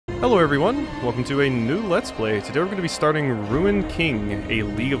Hello everyone, welcome to a new Let's Play. Today we're going to be starting Ruined King, a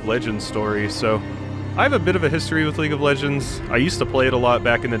League of Legends story. So, I have a bit of a history with League of Legends. I used to play it a lot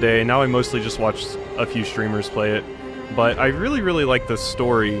back in the day, now I mostly just watch a few streamers play it. But I really like the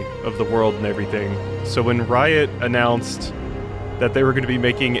story of the world and everything. So when Riot announced that they were going to be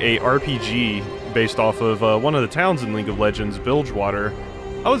making a RPG based off of one of the towns in League of Legends, Bilgewater,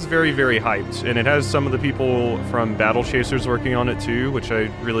 I was very hyped, and it has some of the people from Battle Chasers working on it too, which I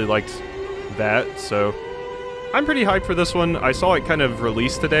really liked that, so I'm pretty hyped for this one. I saw it kind of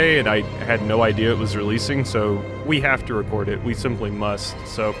released today, and I had no idea it was releasing, so we have to record it. We simply must.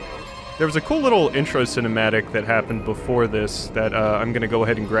 So there was a cool little intro cinematic that happened before this that I'm going to go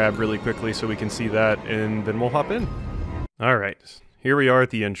ahead and grab really quickly so we can see that, and then we'll hop in. Alright, here we are at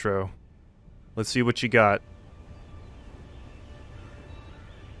the intro. Let's see what you got.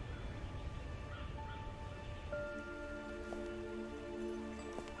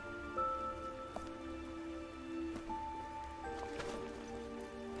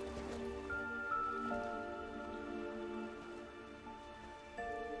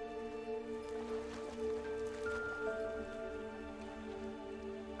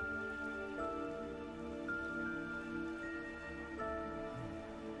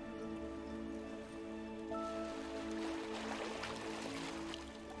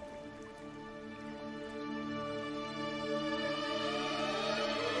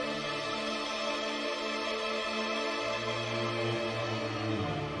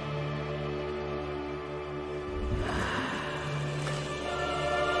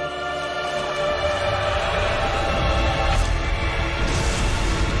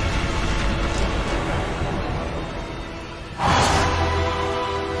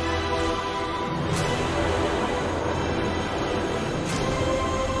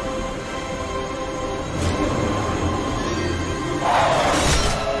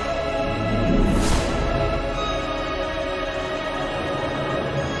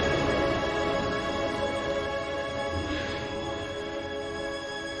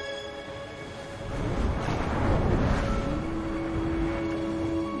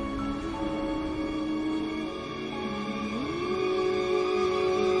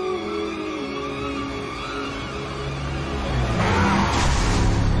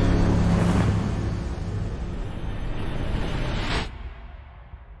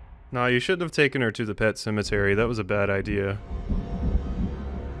 Nah, you shouldn't have taken her to the pet cemetery. That was a bad idea.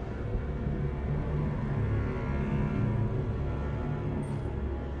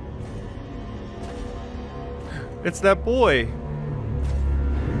 It's that boy!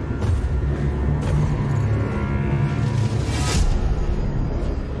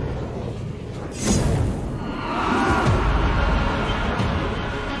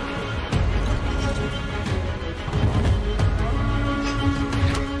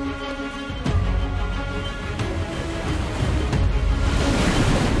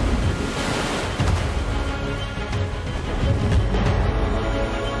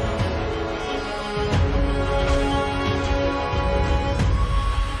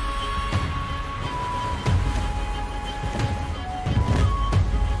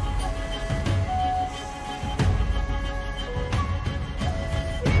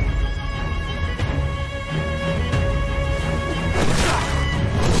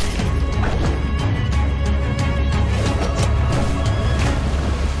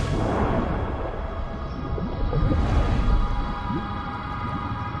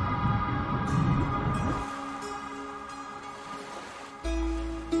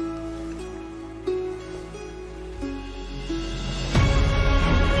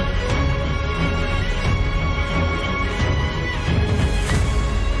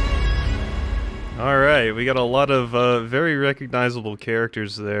 Alright, we got a lot of very recognizable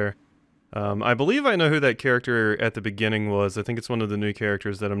characters there. I believe I know who that character at the beginning was. I think it's one of the new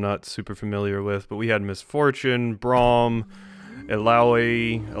characters that I'm not super familiar with, but we had Misfortune, Braum,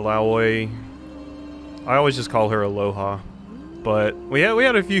 Alaoi. I always just call her Aloha. But we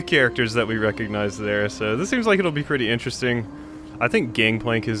had a few characters that we recognized there, so this seems like it'll be pretty interesting. I think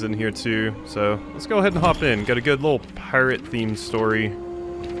Gangplank is in here too, so let's go ahead and hop in. Got a good little pirate-themed story.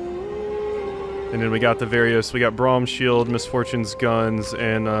 And then we got the various, we got Braum's shield, Misfortune's guns,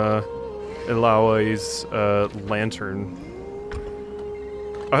 and Ilaoi's lantern.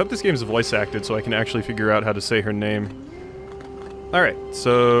 I hope this game's voice acted so I can actually figure out how to say her name. Alright,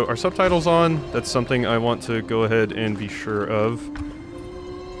 so our subtitles on, that's something I want to go ahead and be sure of.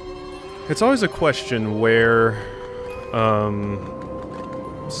 It's always a question where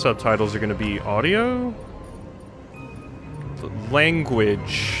subtitles are going to be audio?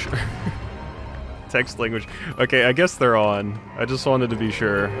 Language. Text language. Okay, I guess they're on. I just wanted to be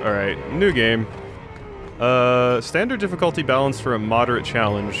sure. Alright, new game. Standard difficulty balance for a moderate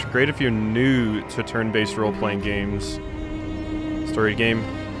challenge. Great if you're new to turn-based role-playing games. Story game.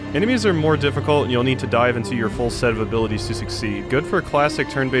 Enemies are more difficult and you'll need to dive into your full set of abilities to succeed. Good for classic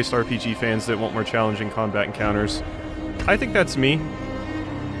turn-based RPG fans that want more challenging combat encounters. I think that's me.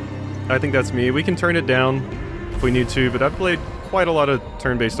 I think that's me. We can turn it down if we need to, but I've played quite a lot of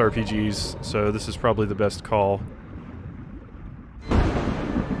turn-based RPGs, so this is probably the best call. In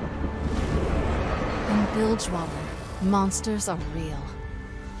Bilgewater, monsters are real.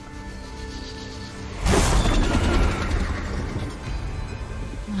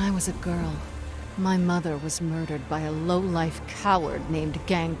 When I was a girl, my mother was murdered by a low-life coward named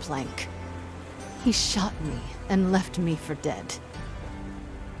Gangplank. He shot me and left me for dead.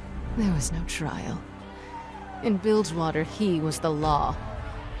 There was no trial. In Bilgewater, he was the law.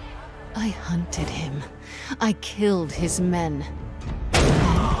 I hunted him. I killed his men.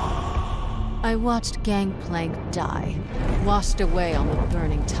 I watched Gangplank die, washed away on the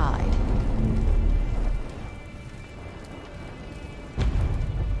burning tide.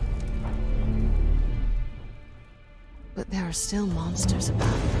 But there are still monsters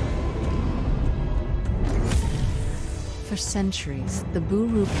about. For centuries, the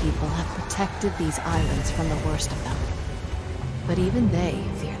Buru people have protected these islands from the worst of them. But even they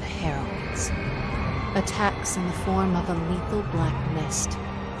fear the heroines. Attacks in the form of a lethal black mist,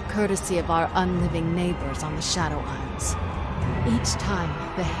 courtesy of our unliving neighbors on the Shadow Isles. Each time,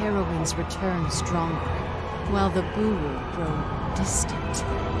 the heroines return stronger, while the Buru grow distant.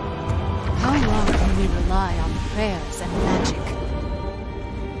 How long can we rely on prayers and magic?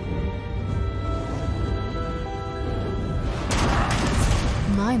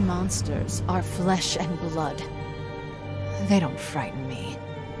 My monsters are flesh and blood. They don't frighten me.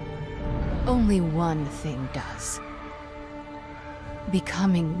 Only one thing does.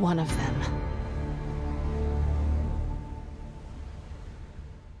 Becoming one of them.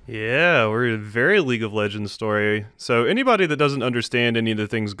 Yeah, we're a very League of Legends story. So anybody that doesn't understand any of the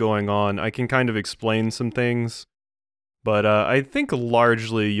things going on, I can kind of explain some things. But I think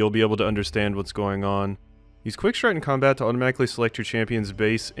largely you'll be able to understand what's going on. Use Quick Strike in combat to automatically select your champion's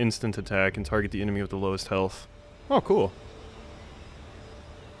base instant attack and target the enemy with the lowest health. Oh, cool.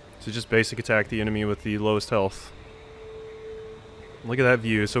 So just basic attack the enemy with the lowest health. Look at that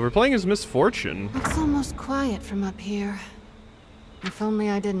view. So we're playing as Misfortune. It's almost quiet from up here. If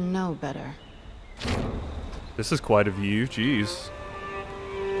only I didn't know better. This is quite a view, jeez.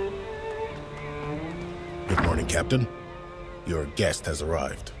 Good morning, Captain. Your guest has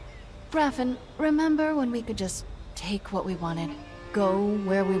arrived. Raffen, remember when we could just take what we wanted, go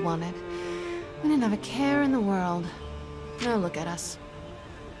where we wanted? We didn't have a care in the world. Now look at us.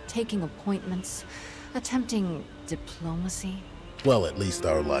 Taking appointments, attempting diplomacy. Well, at least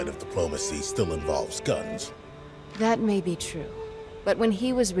our line of diplomacy still involves guns. That may be true. But when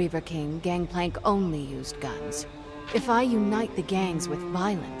he was Reaver King, Gangplank only used guns. If I unite the gangs with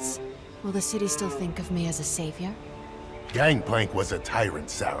violence, will the city still think of me as a savior? Gangplank was a tyrant,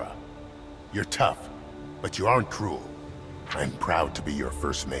 Sarah. You're tough, but you aren't cruel. I'm proud to be your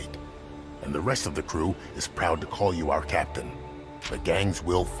first mate. And the rest of the crew is proud to call you our captain. The gangs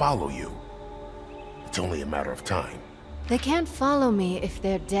will follow you. It's only a matter of time. They can't follow me if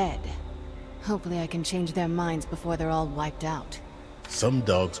they're dead. Hopefully I can change their minds before they're all wiped out. Some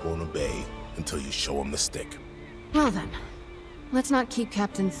dogs won't obey until you show them the stick. Well then, let's not keep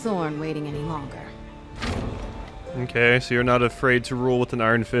Captain Thorn waiting any longer. Okay, so you're not afraid to rule with an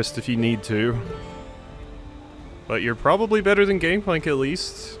iron fist if you need to. But you're probably better than Gangplank at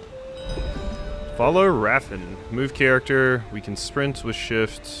least. Follow Raffen. Move character. We can sprint with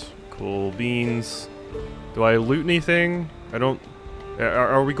shift. Cool beans. Do I loot anything? I don't...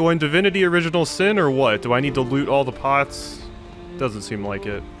 Are we going Divinity Original Sin or what? Do I need to loot all the pots? Doesn't seem like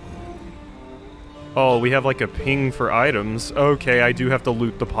it. Oh, we have like a ping for items. Okay, I do have to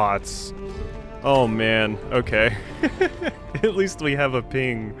loot the pots. Oh man, okay. At least we have a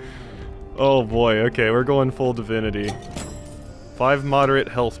ping. Oh boy, okay, we're going full Divinity. 5 moderate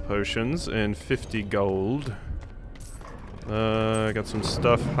health potions and 50 gold. I got some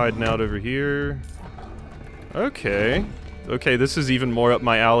stuff hiding out over here. Okay. Okay, this is even more up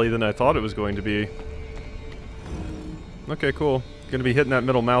my alley than I thought it was going to be. Okay, cool. Gonna be hitting that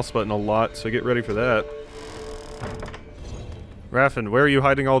middle mouse button a lot, so get ready for that. Raffen, where are you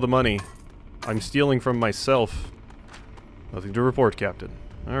hiding all the money? I'm stealing from myself. Nothing to report, Captain.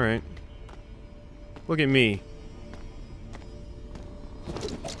 Alright. Look at me.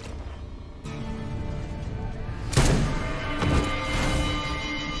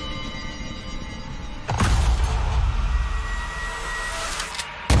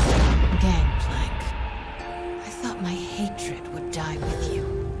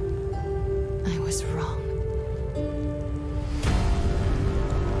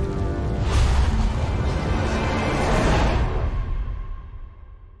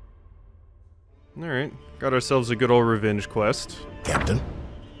 Alright, got ourselves a good old revenge quest. Captain?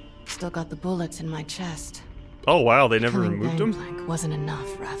 Still got the bullets in my chest. Oh wow, they never Killing removed them? Gangplank wasn't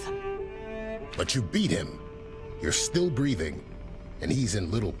enough, Rathan. But you beat him. You're still breathing. And he's in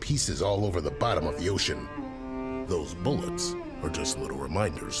little pieces all over the bottom of the ocean. Those bullets are just little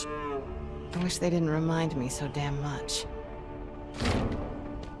reminders. I wish they didn't remind me so damn much.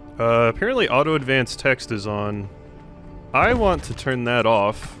 Apparently auto-advanced text is on. I want to turn that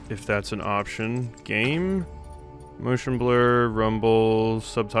off, if that's an option. Game, motion blur, rumble,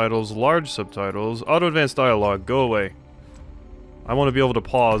 subtitles, large subtitles, auto-advanced dialogue, go away. I want to be able to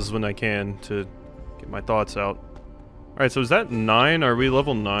pause when I can to get my thoughts out. Alright, so is that 9? Are we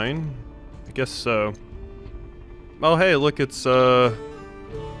level 9? I guess so. Oh hey, look, it's,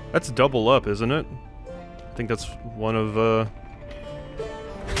 that's double up, isn't it? I think that's one of,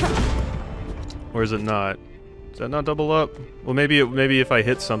 or is it not? Is that not double up? Well, maybe if I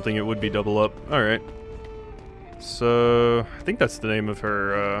hit something, it would be double up. Alright. So, I think that's the name of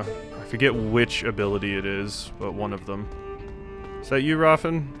her, I forget which ability it is, but one of them. Is that you,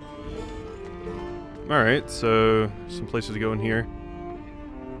 Raffen? Alright, so, some places to go in here.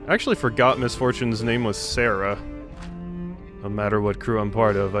 I actually forgot Miss Fortune's name was Sarah. No matter what crew I'm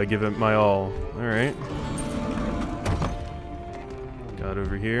part of, I give it my all. Alright. Got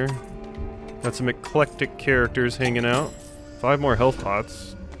over here. Got some eclectic characters hanging out. 5 more health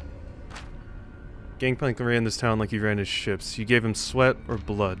pots. Gangplank ran this town like he ran his ships. You gave him sweat or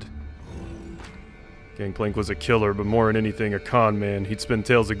blood. Gangplank was a killer, but more than anything, a con man. He'd spend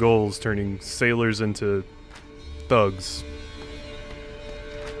tales of goals, turning sailors into thugs.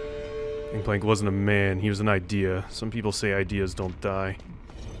 Gangplank wasn't a man, he was an idea. Some people say ideas don't die.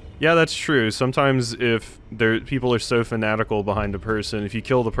 Yeah, that's true. Sometimes if people are so fanatical behind a person, if you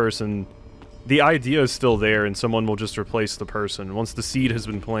kill the person, the idea is still there and someone will just replace the person once the seed has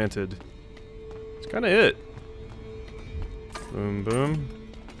been planted. That's kind of it. Boom, boom.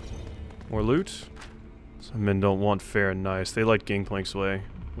 More loot. Some men don't want fair and nice. They like Gangplank's way.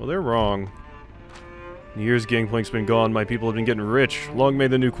 Well, they're wrong. In years Gangplank's been gone, my people have been getting rich. Long may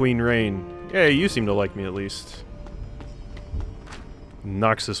the new queen reign. Hey, you seem to like me at least.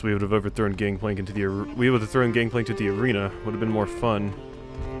 Noxus, we would have overthrown Gangplank into the arena. Would have been more fun.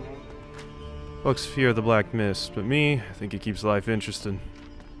 Folks fear the black mist, but me, I think it keeps life interesting.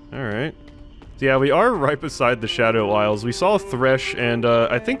 Alright. So yeah, we are right beside the Shadow Isles. We saw Thresh, and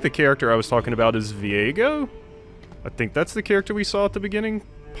I think the character I was talking about is Viego? I think that's the character we saw at the beginning?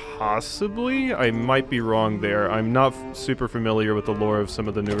 Possibly? I might be wrong there. I'm not super familiar with the lore of some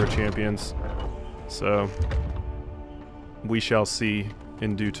of the newer champions. So, we shall see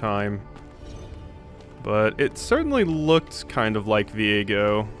in due time. But it certainly looked kind of like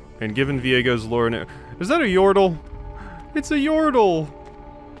Viego. And given Viego's lore... Is that a Yordle? It's a Yordle!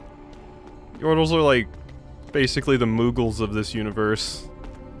 Yordles are like, basically the Moogles of this universe.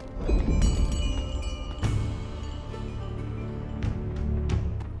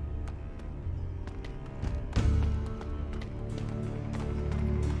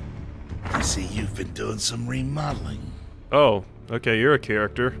 I see you've been doing some remodeling. Oh, okay, you're a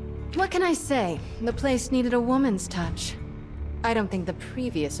character. What can I say? The place needed a woman's touch. I don't think the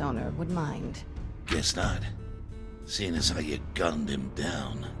previous owner would mind. Guess not. Seeing as how you gunned him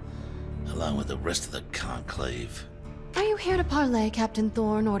down, along with the rest of the conclave. Are you here to parley, Captain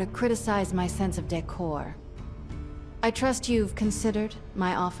Thorne, or to criticize my sense of decor? I trust you've considered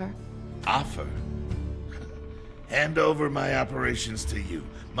my offer. Offer? Hand over my operations to you,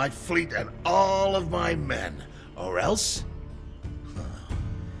 my fleet and all of my men, or else...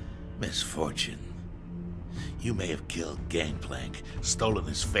 Misfortune. You may have killed Gangplank, stolen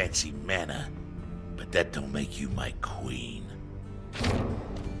his fancy mana, but that don't make you my queen.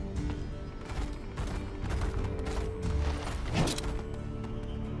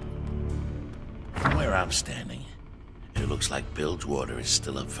 From where I'm standing, it looks like Bilgewater is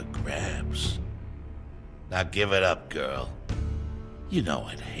still up for grabs. Now give it up, girl. You know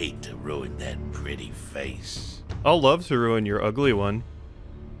I'd hate to ruin that pretty face. I'll love to ruin your ugly one.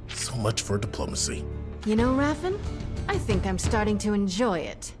 So much for diplomacy. You know, Raffen? I think I'm starting to enjoy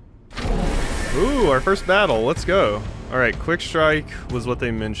it. Ooh, our first battle. Let's go. Alright, quick strike was what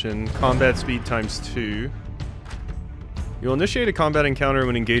they mentioned. Combat speed ×2. You'll initiate a combat encounter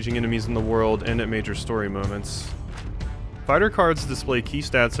when engaging enemies in the world and at major story moments. Fighter cards display key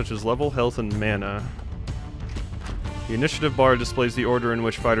stats such as level, health, and mana. The initiative bar displays the order in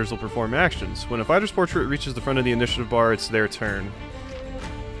which fighters will perform actions. When a fighter's portrait reaches the front of the initiative bar, it's their turn.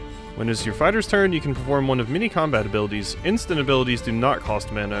 When it is your fighter's turn, you can perform one of many combat abilities. Instant abilities do not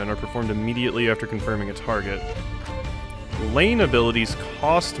cost mana and are performed immediately after confirming a target. Lane abilities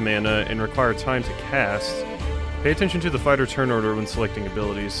cost mana and require time to cast. Pay attention to the fighter turn order when selecting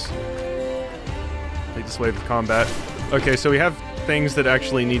abilities. Take this wave of combat. Okay, so we have things that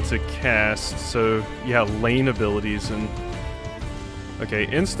actually need to cast. So, yeah, lane abilities and... Okay,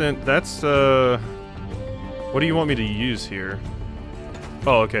 instant, that's, what do you want me to use here?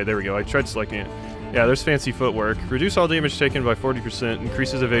 Oh, okay, there we go. I tried selecting it. Yeah, there's Fancy Footwork. Reduce all damage taken by 40%,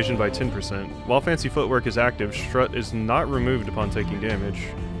 increases evasion by 10%. While Fancy Footwork is active, Strut is not removed upon taking damage.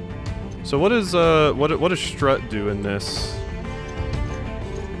 So what does Strut do in this?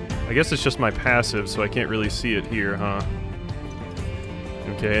 I guess it's just my passive, so I can't really see it here, huh?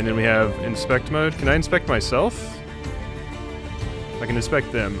 Okay, and then we have Inspect mode. Can I inspect myself? I can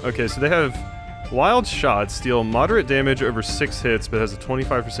inspect them. Okay, so they have Wild Shots, deal moderate damage over 6 hits, but has a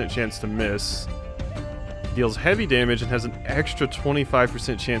 25% chance to miss. Deals heavy damage and has an extra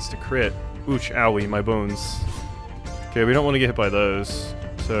 25% chance to crit. Ooch, owie, my bones. Okay, we don't want to get hit by those.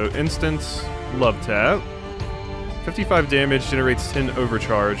 So, instant, Love Tap. 55 damage, generates 10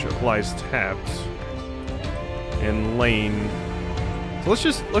 overcharge, applies tapped. And Lane. So let's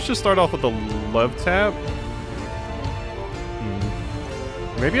just start off with the Love Tap.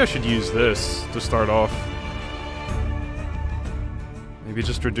 Maybe I should use this to start off. Maybe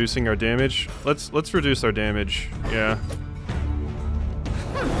just reducing our damage. Let's reduce our damage. Yeah.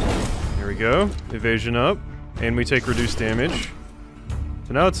 Here we go. Evasion up, and we take reduced damage.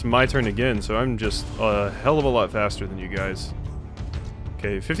 So now it's my turn again. So I'm just a hell of a lot faster than you guys.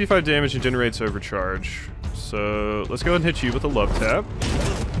 Okay, 55 damage and generates overcharge. So let's go ahead and hit you with a Love Tap.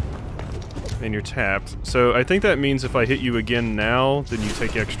 And you're tapped. So I think that means if I hit you again now, then you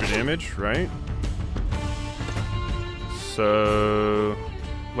take extra damage, right? So...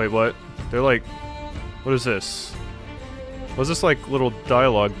 Wait, what? They're like... What is this? What's this, like, little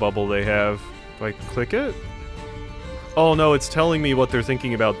dialogue bubble they have? Do I click it? Oh, no, it's telling me what they're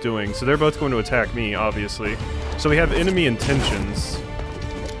thinking about doing. So they're both going to attack me, obviously. So we have enemy intentions.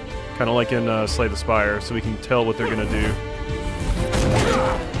 Kind of like in Slay the Spire, so we can tell what they're going to do.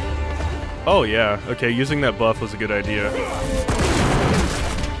 Oh, yeah. Okay, using that buff was a good idea.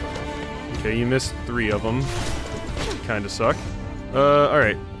 Okay, you missed 3 of them. Kinda suck.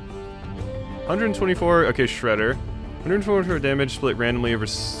 Alright. 124, okay, Shredder. 124 damage split randomly over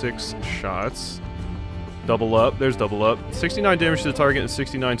 6 shots. Double up, there's double up. 69 damage to the target and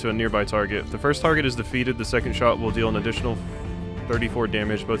 69 to a nearby target. If the first target is defeated, the second shot will deal an additional 34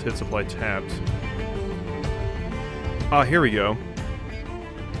 damage. Both hits apply tapped. Ah, here we go.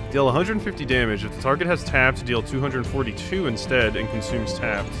 Deal 150 damage. If the target has tapped, deal 242 instead and consumes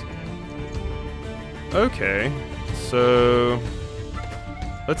tapped. Okay. So,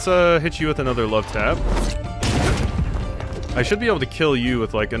 let's hit you with another Love Tap. I should be able to kill you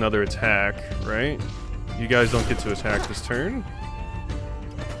with like another attack, right? You guys don't get to attack this turn.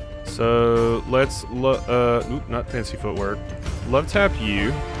 So, let's not Fancy Footwork. Love Tap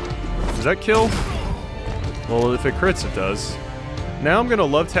you. Does that kill? Well, if it crits, it does. Now I'm gonna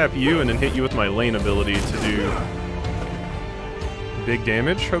Love Tap you and then hit you with my Lane ability to do big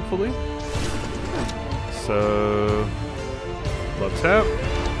damage, hopefully. So, Love Tap.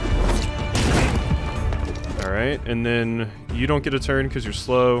 Alright, and then you don't get a turn because you're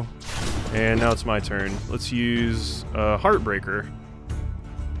slow. And now it's my turn. Let's use Heartbreaker.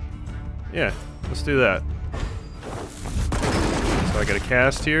 Yeah, let's do that. So I got a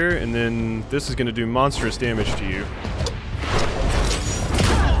cast here, and then this is going to do monstrous damage to you.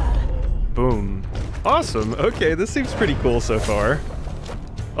 Boom. Awesome. Okay, this seems pretty cool so far.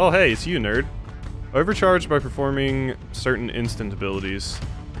 Oh, hey, it's you, nerd. Overcharge by performing certain instant abilities.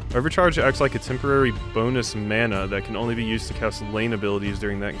 Overcharge acts like a temporary bonus mana that can only be used to cast lane abilities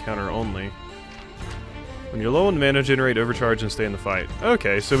during that encounter only. When you're low on mana, generate overcharge and stay in the fight.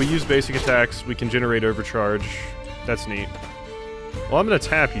 Okay, so we use basic attacks, we can generate overcharge. That's neat. Well, I'm gonna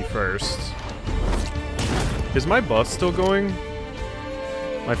tap you first. Is my buff still going?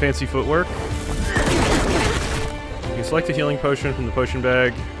 My Fancy Footwork? You can select a healing potion from the potion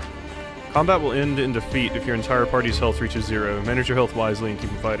bag. Combat will end in defeat if your entire party's health reaches 0. Manage your health wisely and keep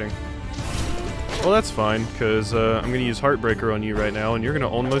fighting. Well, that's fine, because I'm going to use Heartbreaker on you right now, and you're going to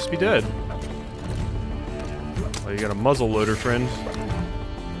almost be dead. Oh, you got a muzzle loader, friend.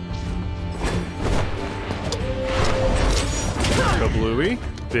 Kablooey.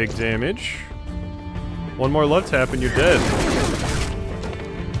 Big damage. One more Love Tap and you're dead.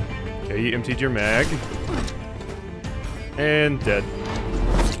 Okay, you emptied your mag. And dead.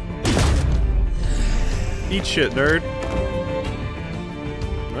 Eat shit, nerd.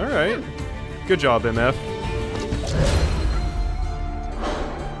 Alright. Good job, MF.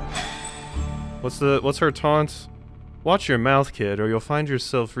 What's her taunt? Watch your mouth, kid, or you'll find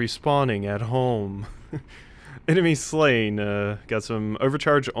yourself respawning at home. Enemy slain. Got some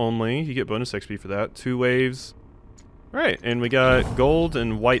overcharge only. You get bonus XP for that. 2 waves. Right, and we got gold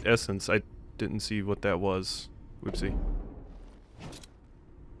and white essence. I didn't see what that was. Whoopsie.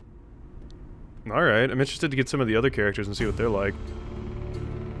 Alright, I'm interested to get some of the other characters and see what they're like.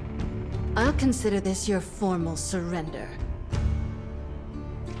 I'll consider this your formal surrender.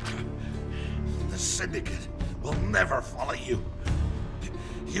 The Syndicate will never follow you.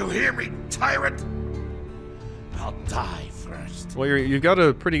 You hear me, tyrant? I'll die first. Well, you got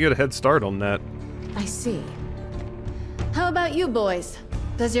a pretty good head start on that. I see. How about you boys?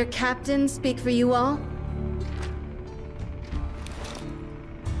 Does your captain speak for you all?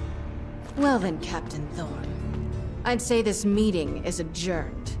 Well then, Captain Thorn. I'd say this meeting is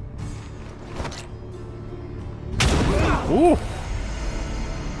adjourned. Ooh.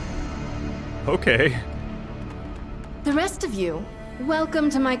 Okay. The rest of you, welcome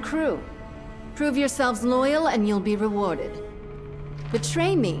to my crew. Prove yourselves loyal and you'll be rewarded.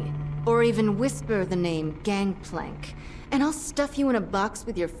 Betray me, or even whisper the name Gangplank, and I'll stuff you in a box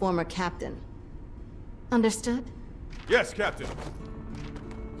with your former captain. Understood? Yes, Captain.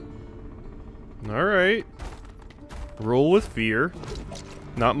 Alright. Roll with fear.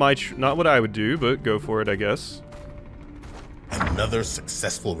 Not what I would do, but go for it, I guess. Another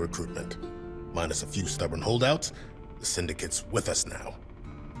successful recruitment. Minus a few stubborn holdouts, the Syndicate's with us now.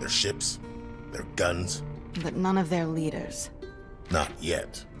 Their ships, their guns. But none of their leaders. Not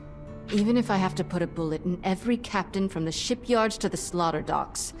yet. Even if I have to put a bullet in every captain from the shipyards to the slaughter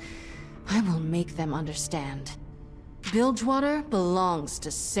docks, I will make them understand. Bilgewater belongs to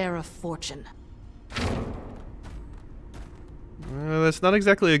Sarah Fortune. That's not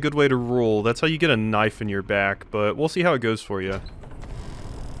exactly a good way to roll. That's how you get a knife in your back, but we'll see how it goes for you.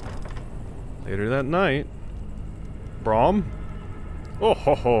 Later that night. Braum? Oh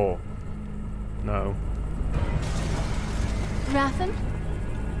ho ho. No. Rathan?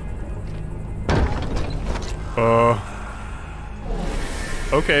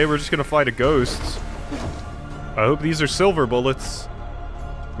 Okay, we're just gonna fight a ghost. I hope these are silver bullets.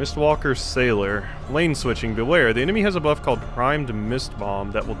 Mistwalker Sailor. Lane switching, beware. The enemy has a buff called Primed Mist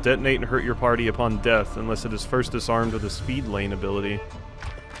Bomb that will detonate and hurt your party upon death unless it is first disarmed with a speed lane ability.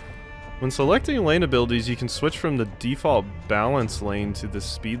 When selecting lane abilities, you can switch from the default balance lane to the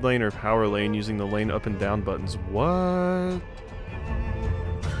speed lane or power lane using the lane up and down buttons. What?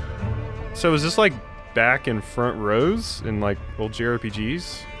 So is this like back and front rows in like old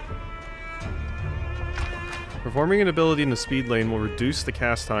JRPGs? Performing an ability in the speed lane will reduce the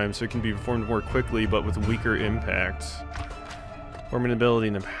cast time so it can be performed more quickly but with weaker impact. Performing an ability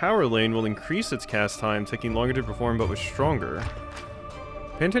in the power lane will increase its cast time, taking longer to perform but with stronger.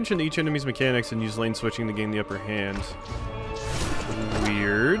 Pay attention to each enemy's mechanics and use lane switching to gain the upper hand.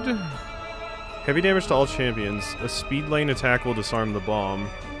 Weird. Heavy damage to all champions. A speed lane attack will disarm the bomb.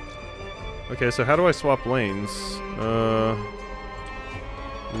 Okay, so how do I swap lanes?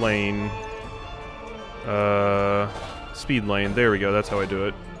 Lane. Speed lane. There we go, that's how I do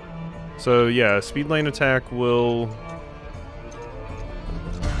it. So yeah, speed lane attack will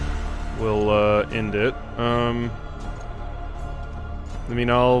end it. I mean,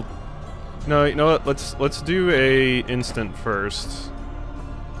 no, you know what? Let's do a instant first.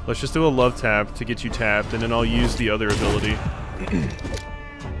 Let's just do a love tap to get you tapped, and then I'll use the other ability.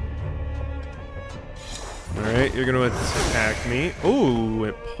 Alright, you're gonna attack me.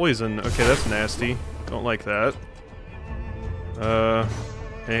 Ooh, poison. Okay, that's nasty. Don't like that.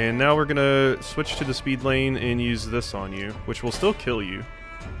 And now we're gonna switch to the speed lane and use this on you, which will still kill you.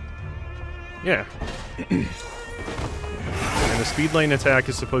 Yeah. And the speed lane attack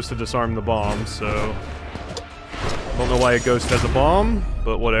is supposed to disarm the bomb, so... Don't know why a ghost has a bomb,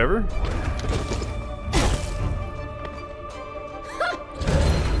 but whatever.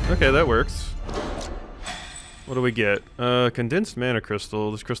 Okay, that works. What do we get? Condensed mana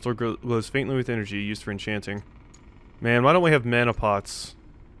crystal. This crystal glows faintly with energy used for enchanting. Man, why don't we have mana pots?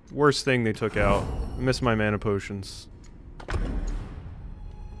 Worst thing they took out. I miss my mana potions. The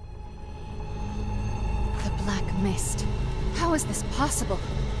black mist. How is this possible?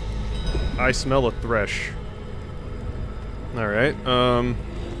 I smell a thresh. Alright,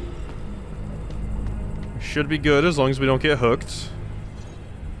 should be good as long as we don't get hooked.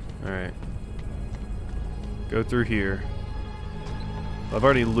 Alright. Go through here. I've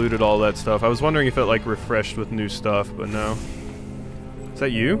already looted all that stuff. I was wondering if it like refreshed with new stuff, but no. Is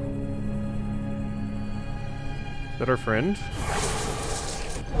that you? Is that our friend?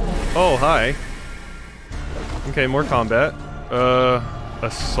 Oh, hi. Okay, more combat. A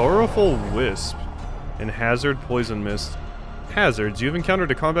sorrowful wisp. and Hazard, Poison Mist. Hazards. You have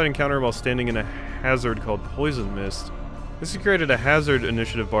encountered a combat encounter while standing in a hazard called Poison Mist. This has created a hazard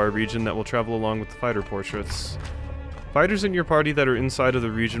initiative bar region that will travel along with the fighter portraits. Fighters in your party that are inside of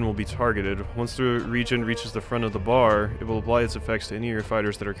the region will be targeted. Once the region reaches the front of the bar, it will apply its effects to any of your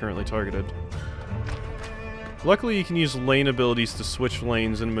fighters that are currently targeted. Luckily, you can use lane abilities to switch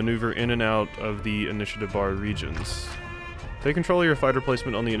lanes and maneuver in and out of the initiative bar regions. Take control of your fighter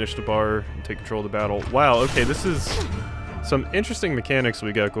placement on the initiative bar and take control of the battle. Wow, okay, this is some interesting mechanics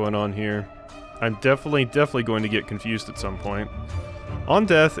we got going on here. I'm definitely going to get confused at some point. On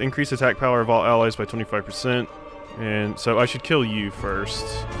death, increase attack power of all allies by 25%. And so I should kill you first.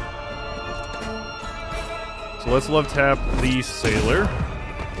 So let's love tap the sailor.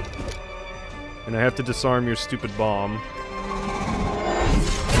 And I have to disarm your stupid bomb.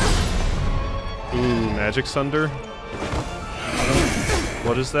 Ooh, magic sunder.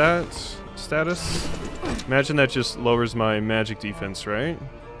 What is that? Status? Imagine that just lowers my magic defense, right?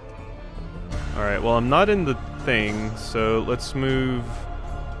 Alright, well I'm not in the thing, so let's move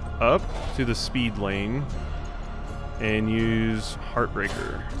up to the speed lane and use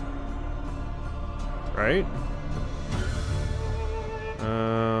Heartbreaker. Right?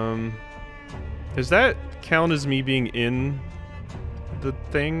 Does that count as me being in the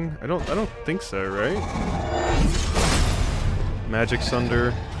thing? I don't think so, right? Magic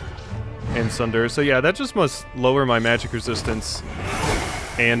Sunder and Sunder. So yeah, that just must lower my magic resistance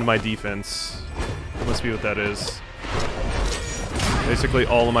and my defense. Must be what that is. Basically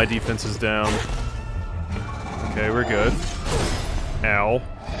all of my defense is down. Okay, we're good. Ow.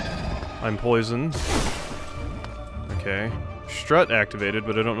 I'm poisoned. Okay. Strut activated,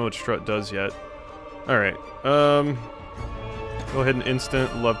 but I don't know what Strut does yet. Alright, go ahead and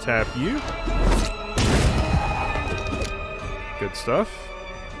instant love tap you. Good stuff.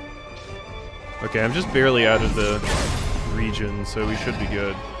 Okay, I'm just barely out of the region, so we should be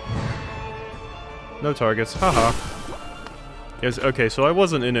good. No targets, haha. Yes, okay, so I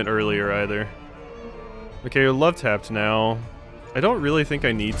wasn't in it earlier either. Okay, you're love tapped now. I don't really think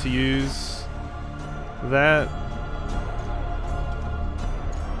I need to use that.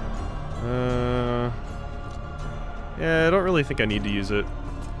 Yeah, I don't really think I need to use it.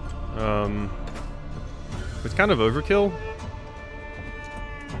 It's kind of overkill.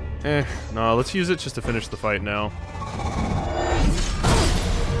 No, let's use it just to finish the fight now.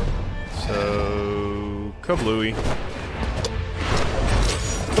 So, kablooey.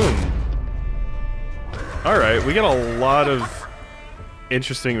 Boom. Alright, we got a lot of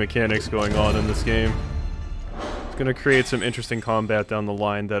interesting mechanics going on in this game. It's gonna create some interesting combat down the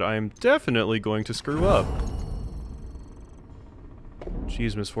line that I'm definitely going to screw up.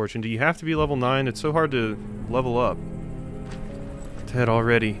 Jeez, Misfortune, do you have to be level 9? It's so hard to level up. Dead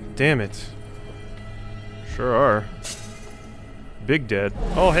already. Damn it. Sure are. Big dead.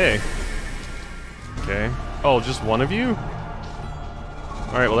 Oh, hey. Okay. Oh, just one of you?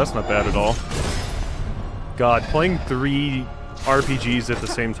 Alright, well that's not bad at all. God, playing 3 RPGs at the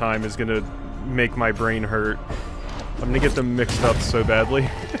same time is gonna make my brain hurt. I'm gonna get them mixed up so badly.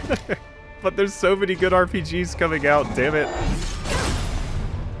 But there's so many good RPGs coming out, damn it.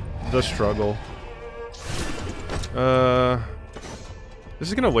 The struggle. This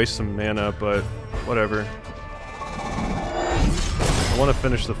is gonna waste some mana, but whatever. I want to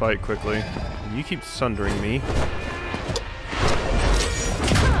finish the fight quickly. You keep sundering me.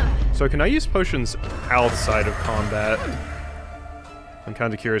 So can I use potions outside of combat? I'm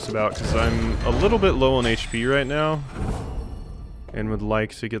kind of curious about, because I'm a little bit low on HP right now. And would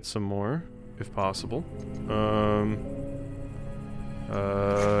like to get some more, if possible.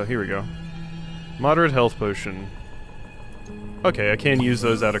 Here we go. Moderate health potion. Okay, I can use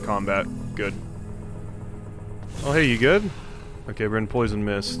those out of combat. Good. Oh, hey, you good? Okay, we're in Poison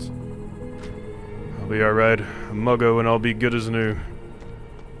Mist. I'll be alright. A muggo and I'll be good as new.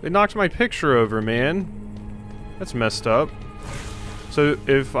 They knocked my picture over, man. That's messed up. So,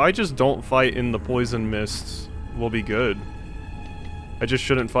 if I just don't fight in the Poison Mist, we'll be good. I just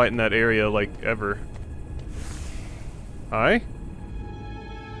shouldn't fight in that area, like, ever. Hi?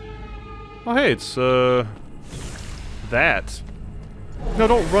 Oh, hey, it's, that. No,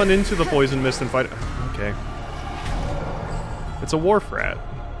 don't run into the Poison Mist and fight it. Okay. It's a Wharf Rat.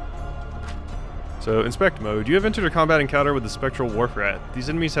 So, Inspect mode. You have entered a combat encounter with the Spectral Wharf Rat. These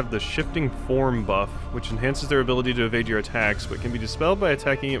enemies have the Shifting Form buff, which enhances their ability to evade your attacks, but can be dispelled by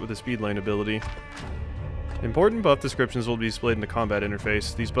attacking it with the Speed Lane ability. Important buff descriptions will be displayed in the combat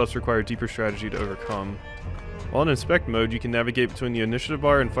interface. These buffs require deeper strategy to overcome. While in Inspect mode, you can navigate between the Initiative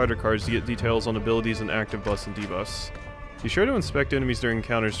bar and Fighter cards to get details on abilities and active buffs and debuffs. Be sure to inspect enemies during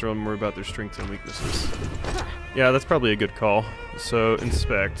encounters to learn more about their strengths and weaknesses. Yeah, that's probably a good call. So,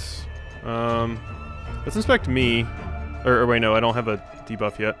 inspect. Let's inspect me. Or wait, no, I don't have a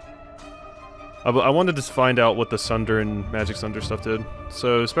debuff yet. I wanted to find out what the Sunder and Magic Sunder stuff did.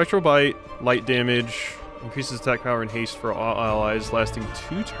 So, Spectral Bite, light damage, increases attack power and haste for all allies, lasting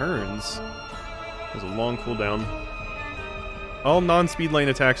 2 turns. Has a long cooldown. All non-speed lane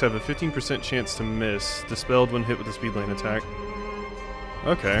attacks have a 15% chance to miss, dispelled when hit with a speed lane attack.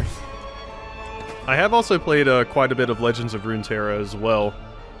 Okay. I have also played quite a bit of Legends of Runeterra as well,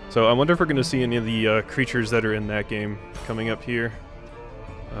 so I wonder if we're going to see any of the creatures that are in that game coming up here.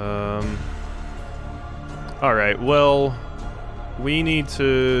 Alright, well, we need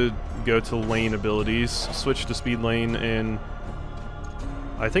to go to lane abilities, switch to speed lane, and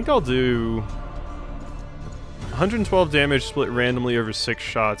I think I'll do 112 damage split randomly over 6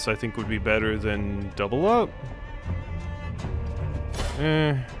 shots. I think would be better than double up.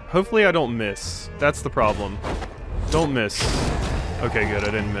 Hopefully I don't miss. That's the problem. Don't miss. Okay, good, I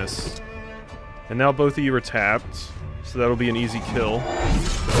didn't miss. And now both of you are tapped, so that'll be an easy kill.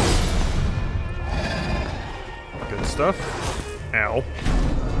 Good stuff. Ow.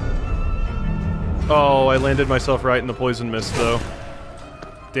 Oh, I landed myself right in the poison mist, though.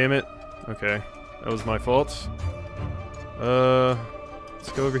 Damn it. Okay, that was my fault.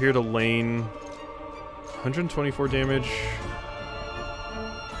 Let's go over here to lane. 124 damage.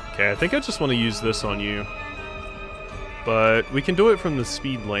 Okay, I think I just want to use this on you. But we can do it from the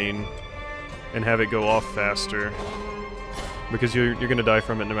speed lane and have it go off faster. Because you're gonna die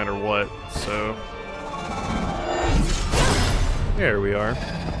from it no matter what, so... There we are.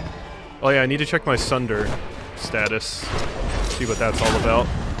 Oh yeah, I need to check my Sunder status. See what that's all about.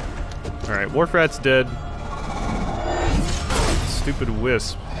 Alright, Wharfrat's dead. Stupid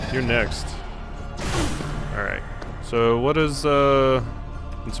Wisp, you're next. Alright, so what does,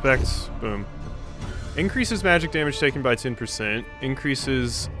 inspect, boom. Increases magic damage taken by 10%,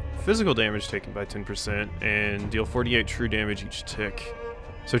 increases physical damage taken by 10%, and deal 48 true damage each tick.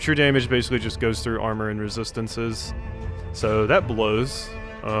 So true damage basically just goes through armor and resistances. So that blows.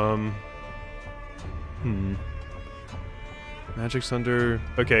 Magic Sunder.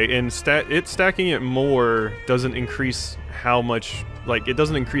 Okay, and stacking it more doesn't increase how much, like, it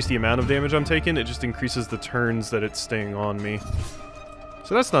doesn't increase the amount of damage I'm taking, it just increases the turns that it's staying on me.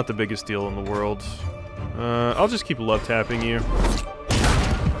 So that's not the biggest deal in the world. I'll just keep love tapping you.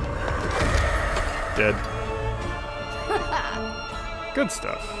 Dead. Good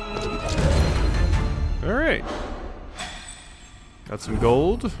stuff. Alright. Got some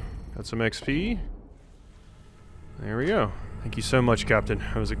gold. Got some XP. There we go. Thank you so much, Captain.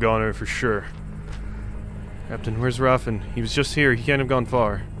 I was a goner for sure. Captain, where's Raffen? He was just here. He can't have gone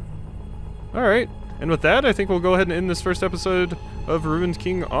far. Alright. And with that, I think we'll go ahead and end this first episode of Ruined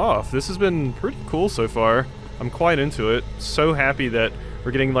King off. This has been pretty cool so far. I'm quite into it. So happy that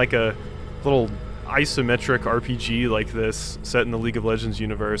we're getting like a little isometric RPG like this set in the League of Legends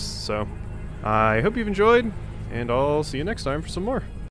universe. So I hope you've enjoyed, and I'll see you next time for some more.